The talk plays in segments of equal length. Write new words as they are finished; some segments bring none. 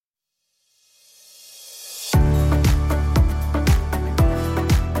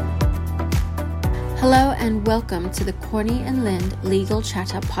and welcome to the Corny and Lind Legal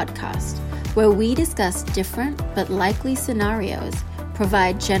Chatter podcast, where we discuss different but likely scenarios,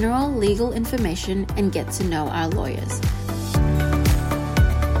 provide general legal information, and get to know our lawyers.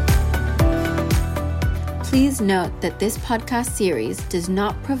 Please note that this podcast series does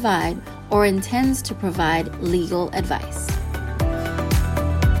not provide or intends to provide legal advice.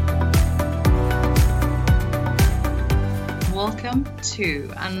 Welcome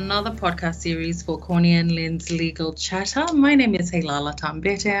to another podcast series for Corny and Lind's Legal Chatter. My name is Heilala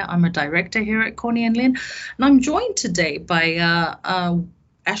Tambete. I'm a director here at Corny and Lind, and I'm joined today by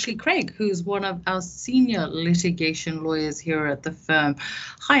Ashley Craig, who's one of our senior litigation lawyers here at the firm.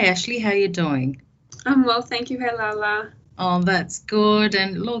 Hi, Ashley. How are you doing? I'm well, thank you, Heilala. Oh, that's good.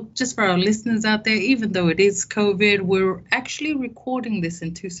 And look, just for our listeners out there, even though it is COVID, we're actually recording this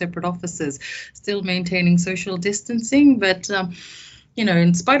in two separate offices, still maintaining social distancing. But,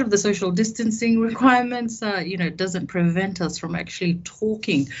 in spite of the social distancing requirements, it doesn't prevent us from actually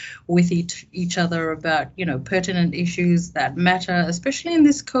talking with each other about, pertinent issues that matter, especially in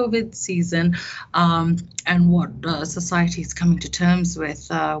this COVID season, and what society is coming to terms with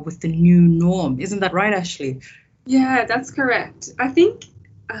the new norm. Isn't that right, Ashley? Yeah, that's correct. I think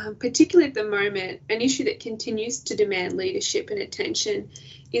particularly at the moment, an issue that continues to demand leadership and attention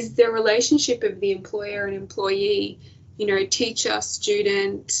is the relationship of the employer and employee, teacher,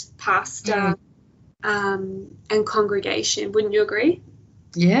 student, pastor, and congregation. Wouldn't you agree?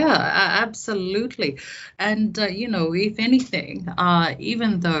 Yeah, absolutely. And, if anything,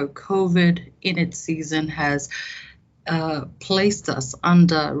 even though COVID in its season has placed us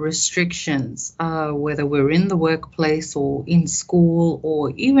under restrictions, whether we're in the workplace or in school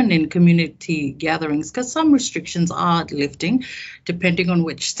or even in community gatherings, because some restrictions are lifting depending on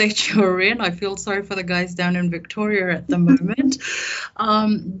which state you're in. I feel sorry for the guys down in Victoria at the moment.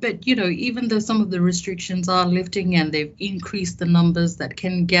 But, even though some of the restrictions are lifting and they've increased the numbers that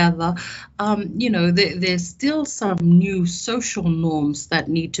can gather, there's still some new social norms that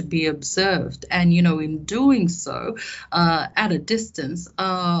need to be observed. And, in doing so, at a distance,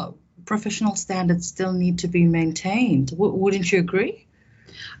 professional standards still need to be maintained. Wouldn't you agree?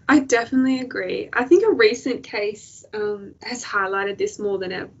 I definitely agree. I think a recent case has highlighted this more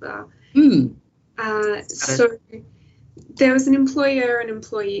than ever. So there was an employer and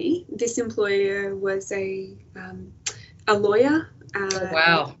employee. This employer was a lawyer,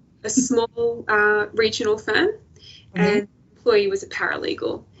 wow. a small regional firm, and the employee was a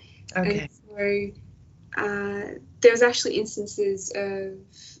paralegal. Okay. And so there was actually instances of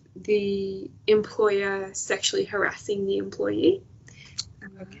the employer sexually harassing the employee.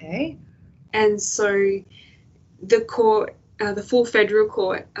 Okay. And so the court, the full federal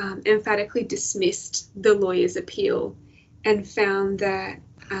court, emphatically dismissed the lawyer's appeal and found that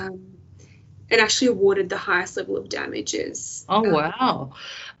it actually awarded the highest level of damages. Oh, wow.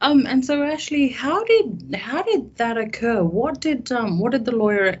 And so, Ashley, how did that occur? What did the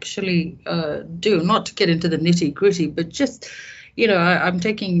lawyer actually do? Not to get into the nitty gritty, but just, I'm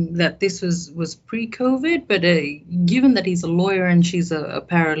taking that this was pre-COVID, but given that he's a lawyer and she's a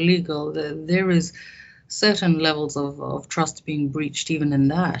paralegal, there is certain levels of trust being breached even in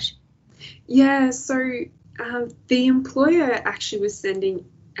that. Yeah, so the employer actually was sending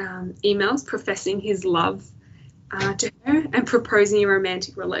emails professing his love to her and proposing a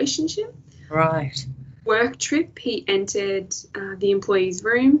romantic relationship. Right. Work trip, he entered the employee's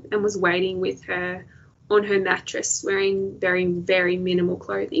room and was waiting with her on her mattress, wearing very, very minimal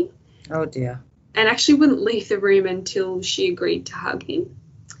clothing. Oh, dear. And actually wouldn't leave the room until she agreed to hug him.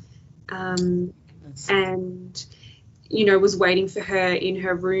 And, was waiting for her in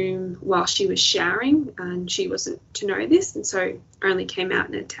her room while she was showering, and she wasn't to know this, and so only came out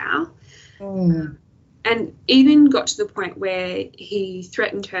in a towel. And even got to the point where he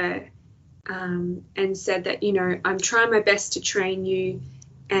threatened her and said that, I'm trying my best to train you,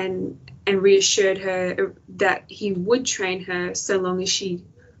 and reassured her that he would train her so long as she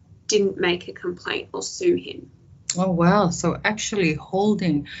didn't make a complaint or sue him. Oh, wow. So actually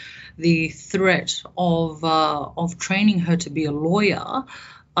holding the threat of training her to be a lawyer,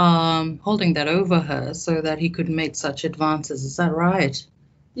 holding that over her so that he could make such advances. Is that right?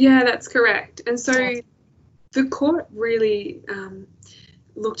 Yeah, that's correct. And so the court really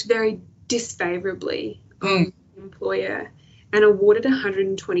looked very disfavourably on the employer and awarded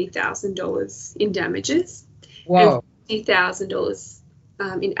 $120,000 in damages. Wow. And $50,000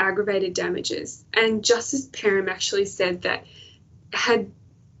 in aggravated damages. And Justice Perham actually said that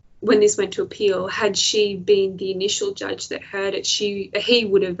when this went to appeal, had she been the initial judge that heard it, he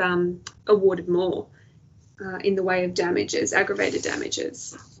would have awarded more. in the way of damages, aggravated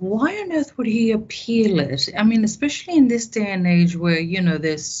damages. Why on earth would he appeal it? I mean, especially in this day and age where, you know,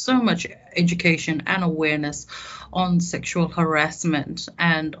 there's so much education and awareness on sexual harassment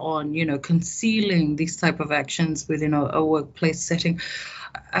and on, you know, concealing these type of actions within a workplace setting.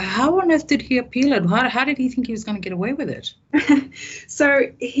 How on earth did he appeal it? How did he think he was going to get away with it? So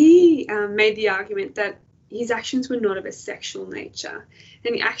he made the argument that his actions were not of a sexual nature,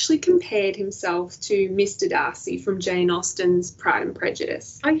 and he actually compared himself to Mr. Darcy from Jane Austen's Pride and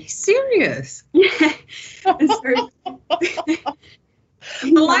Prejudice. Are you serious? Yeah. And so, I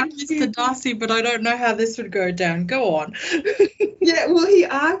like Mr. Darcy, but I don't know how this would go down. Go on. Yeah, well, he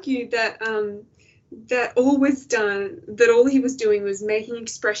argued that that all he was doing was making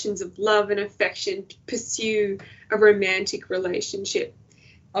expressions of love and affection to pursue a romantic relationship.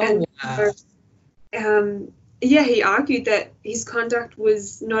 Oh, and wow. So, he argued that his conduct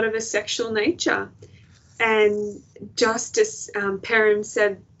was not of a sexual nature. And Justice Perham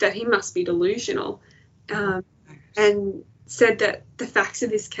said that he must be delusional, and said that the facts of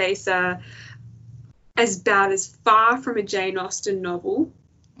this case are about as far from a Jane Austen novel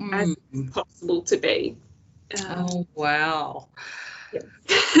as it's possible to be. Oh, wow.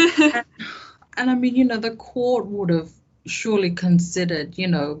 Yeah. And I mean, you know, the court would have surely considered, you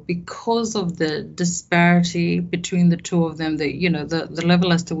know, because of the disparity between the two of them, the, you know, the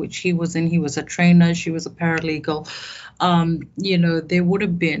level as to which he was a trainer, she was a paralegal, you know, there would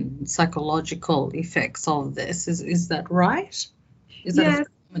have been psychological effects of this. Is that right? Is that a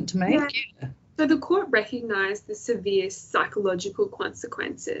statement to make? Yeah. So the court recognised the severe psychological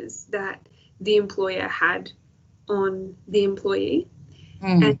consequences that the employer had on the employee.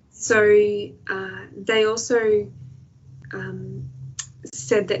 And so they also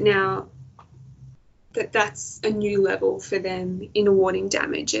said that now that's a new level for them in awarding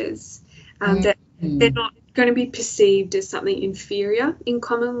damages, that they're not going to be perceived as something inferior in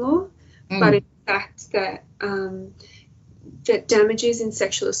common law, but in fact that that damages in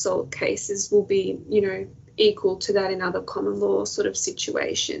sexual assault cases will be, you know, equal to that in other common law sort of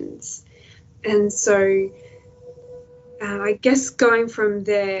situations. And so I guess going from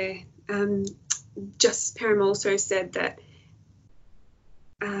there, Justice Perham also said that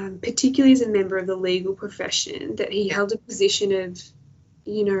particularly as a member of the legal profession, that he held a position of,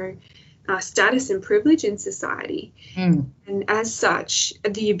 you know, status and privilege in society. And as such,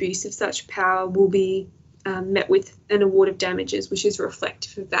 the abuse of such power will be met with an award of damages, which is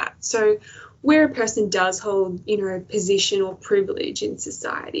reflective of that. So where a person does hold, you know, position or privilege in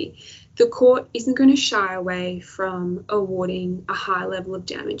society, the court isn't going to shy away from awarding a high level of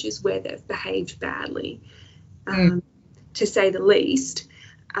damages where they've behaved badly, to say the least.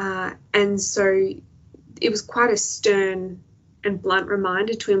 And so it was quite a stern and blunt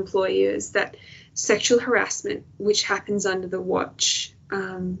reminder to employers that sexual harassment, which happens under the watch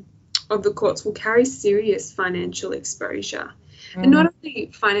of the courts, will carry serious financial exposure. And not only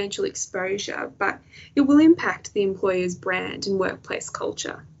financial exposure, but it will impact the employer's brand and workplace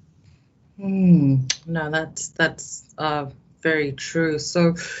culture. No, that's very true.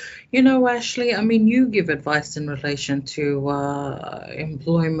 So, you know, Ashley, I mean, you give advice in relation to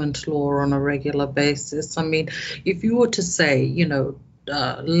employment law on a regular basis. I mean, if you were to say, you know,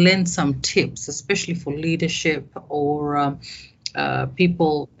 lend some tips, especially for leadership or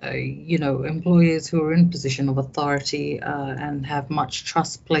people, you know, employers who are in position of authority and have much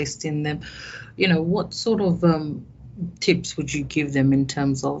trust placed in them, you know, what sort of tips would you give them in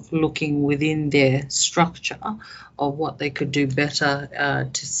terms of looking within their structure of what they could do better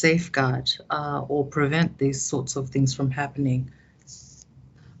to safeguard or prevent these sorts of things from happening?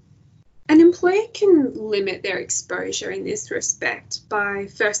 An employer can limit their exposure in this respect by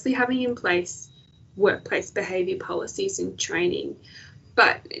firstly having in place workplace behaviour policies and training.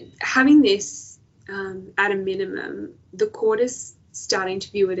 But having this at a minimum, the court is starting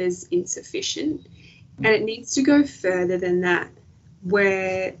to view it as insufficient, and it needs to go further than that,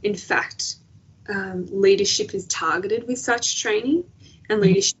 where in fact leadership is targeted with such training and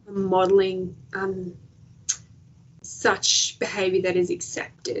leadership modelling such behaviour that is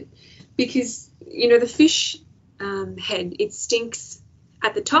accepted. Because, you know, the fish head, it stinks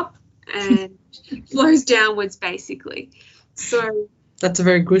at the top and flows downwards basically. So that's a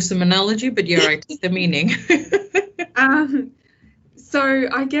very gruesome analogy, but you're right, it's the meaning. So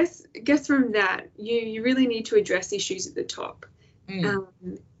I guess from that, you really need to address issues at the top.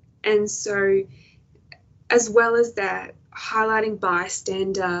 And so as well as that, highlighting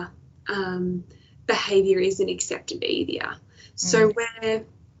bystander behaviour isn't accepted either. So where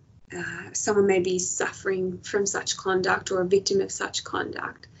someone may be suffering from such conduct or a victim of such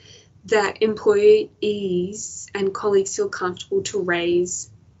conduct, that employees and colleagues feel comfortable to raise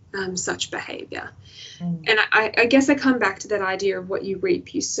such behaviour. And I guess I come back to that idea of what you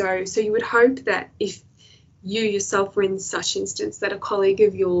reap, you sow. So you would hope that if you yourself were in such instance, that a colleague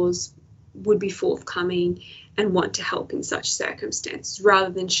of yours would be forthcoming and want to help in such circumstances rather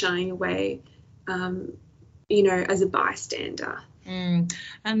than shying away, as a bystander. And,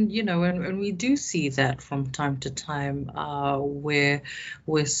 and we do see that from time to time where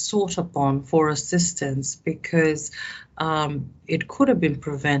we're sought upon for assistance because it could have been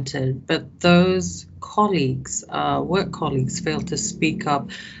prevented, but those colleagues, work colleagues, fail to speak up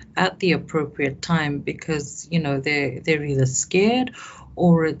at the appropriate time because, they're either scared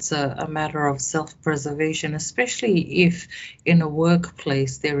or it's a matter of self-preservation, especially if in a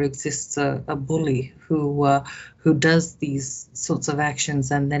workplace there exists a bully who does these sorts of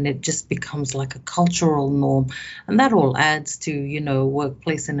actions, and then it just becomes like a cultural norm, and that all adds to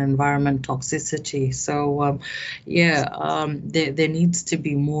workplace and environment toxicity. So there needs to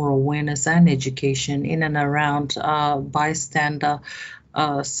be more awareness and education in and around bystander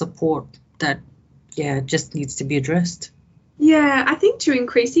support that just needs to be addressed. Yeah, I think too,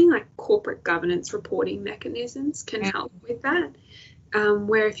 increasing corporate governance reporting mechanisms can help with that,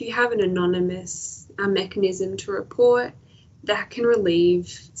 where if you have an anonymous mechanism to report, that can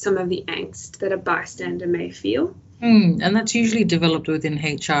relieve some of the angst that a bystander may feel. And that's usually developed within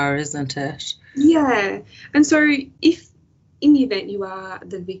HR, isn't it? Yeah, and so if in the event you are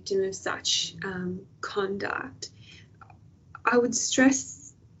the victim of such conduct, I would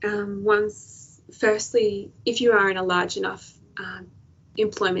stress firstly, if you are in a large enough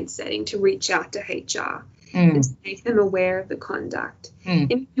employment setting, to reach out to HR and to make them aware of the conduct.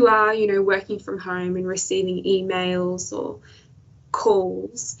 And if you are, working from home and receiving emails or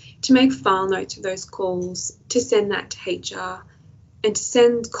calls, to make file notes of those calls, to send that to HR and to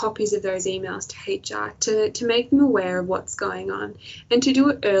send copies of those emails to HR to make them aware of what's going on, and to do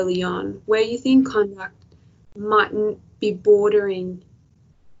it early on where you think conduct mightn't be bordering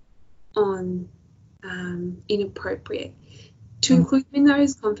on inappropriate, to include them in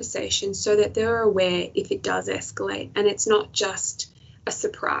those conversations so that they're aware if it does escalate and it's not just a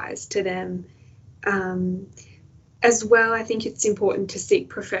surprise to them. As well, I think it's important to seek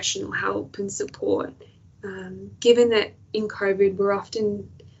professional help and support, given that in COVID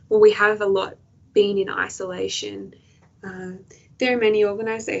we have a lot been in isolation. There are many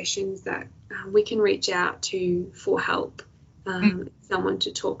organisations that we can reach out to for help, someone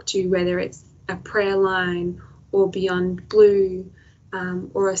to talk to, whether it's a prayer line or Beyond Blue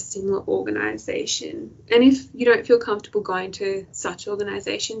or a similar organisation. And if you don't feel comfortable going to such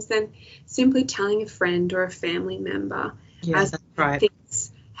organisations, then simply telling a friend or a family member as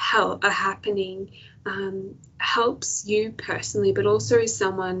things are happening helps you personally, but also is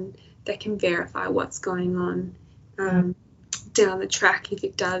someone that can verify what's going on down the track if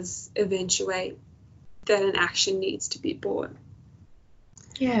it does eventuate that an action needs to be brought.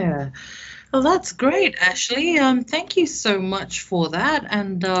 Yeah. Well, that's great, Ashley. Thank you so much for that,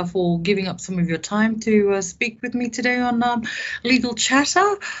 and for giving up some of your time to speak with me today on Legal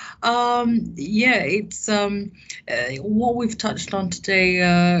Chatter. It's what we've touched on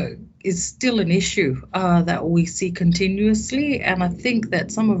today is still an issue that we see continuously, and I think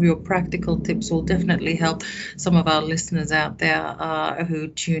that some of your practical tips will definitely help some of our listeners out there who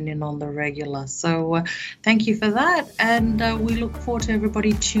tune in on the regular. So thank you for that, and we look forward to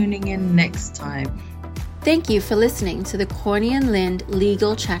everybody tuning in next time. Thank you for listening to the Corny and Lind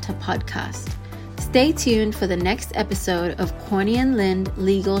Legal Chatter podcast. Stay tuned for the next episode of Corny and Lind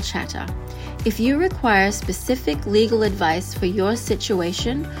Legal Chatter. If you require specific legal advice for your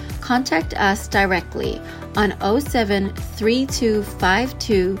situation, contact us directly on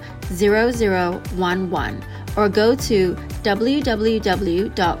 0732520011 or go to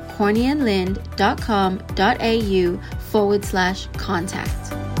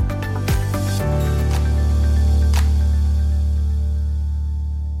www.cornyandlind.com.au/contact.